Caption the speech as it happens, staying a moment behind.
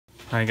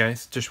Hi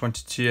guys, just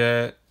wanted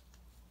to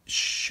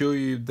show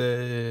you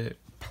the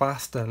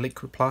plaster,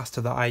 liquid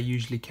plaster that I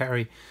usually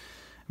carry.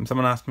 And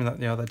someone asked me that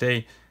the other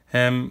day.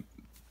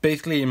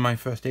 Basically in my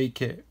first aid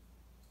kit,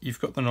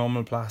 you've got the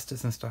normal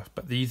plasters and stuff,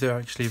 but these are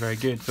actually very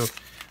good. So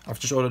I've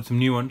just ordered some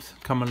new ones.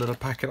 Come a little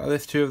packet like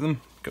this, 2 of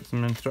them. Got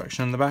some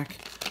instruction on the back.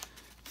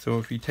 So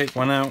if you take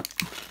one out,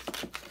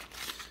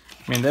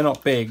 I mean, they're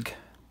not big.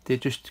 They're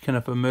just kind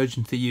of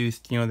emergency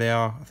used. You know, they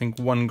are, I think,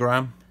 1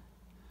 gram.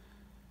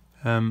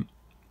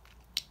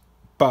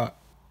 But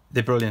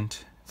they're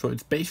brilliant. So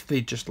it's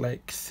basically just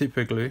like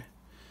super glue.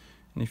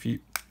 And if you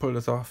pull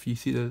this off, you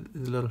see the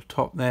little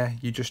top there.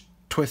 You just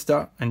twist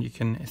that and you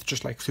can, it's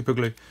just like super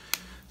glue.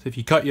 So if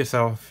you cut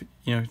yourself,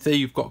 you know, say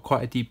you've got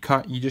quite a deep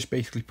cut, you just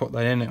basically put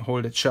that in it,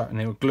 hold it shut, and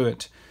it'll glue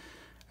it.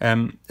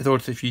 It's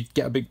also, if you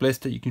get a big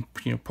blister, you can,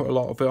 you know, put a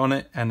lot of it on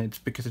it, and it's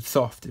because it's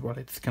soft, well,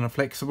 it's kind of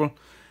flexible,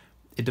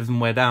 it doesn't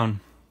wear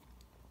down.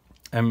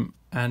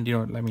 And you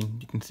know, I mean,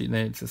 you can see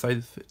there, it's the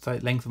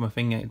size, length of my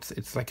finger.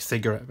 It's like a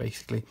cigarette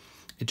basically.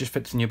 It just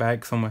fits in your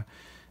bag somewhere.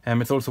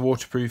 It's also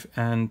waterproof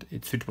and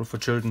it's suitable for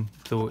children,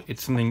 so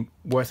it's something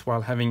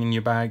worthwhile having in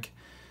your bag.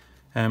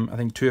 I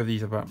think 2 of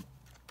these are about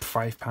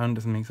 £5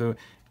 or something, so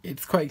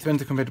it's quite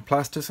expensive compared to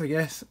plasters, I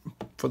guess,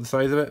 for the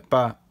size of it.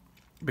 But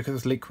because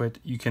it's liquid,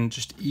 you can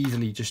just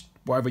easily, just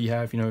whatever you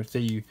have, you know, say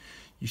you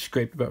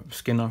scrape a bit of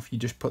skin off, you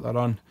just put that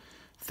on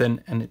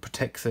thin and it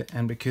protects it.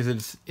 And because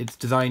it's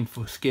designed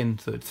for skin,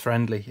 so it's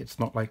friendly, it's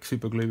not like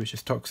super glue which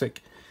is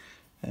toxic.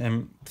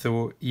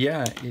 So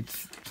yeah,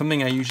 it's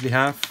something I usually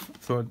have.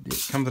 So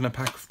it comes in a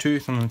pack of 2.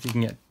 Sometimes you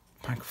can get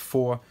a pack of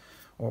 4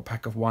 or a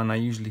pack of 1. I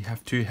usually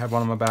have 2, have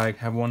 1 in my bag,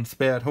 have 1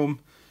 spare at home.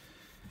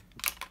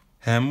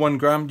 1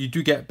 gram, you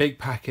do get big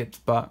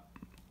packets, but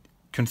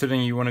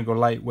considering you want to go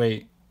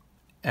lightweight,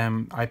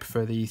 I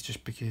prefer these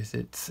just because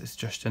it's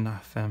just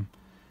enough.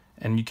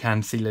 And you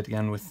can seal it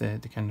again with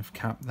the kind of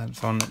cap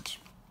that's on it.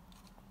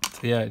 So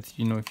yeah, it's,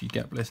 you know, if you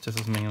get blisters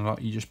or something a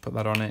lot, you just put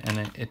that on it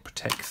and it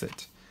protects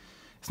it.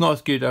 It's not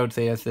as good, I would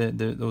say, as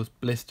those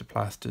blister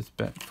plasters,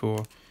 but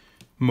for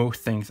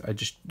most things I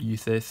just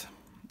use this.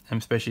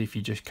 Especially if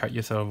you just cut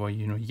yourself, or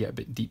you know, you get a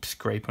bit deep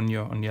scrape on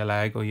your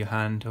leg or your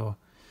hand, or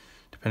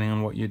depending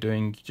on what you're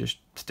doing, you just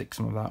stick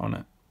some of that on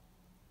it.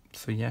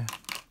 So yeah,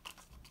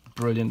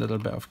 brilliant little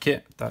bit of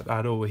kit that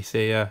I'd always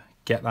say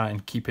get that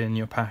and keep it in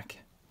your pack.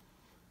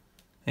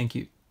 Thank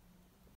you.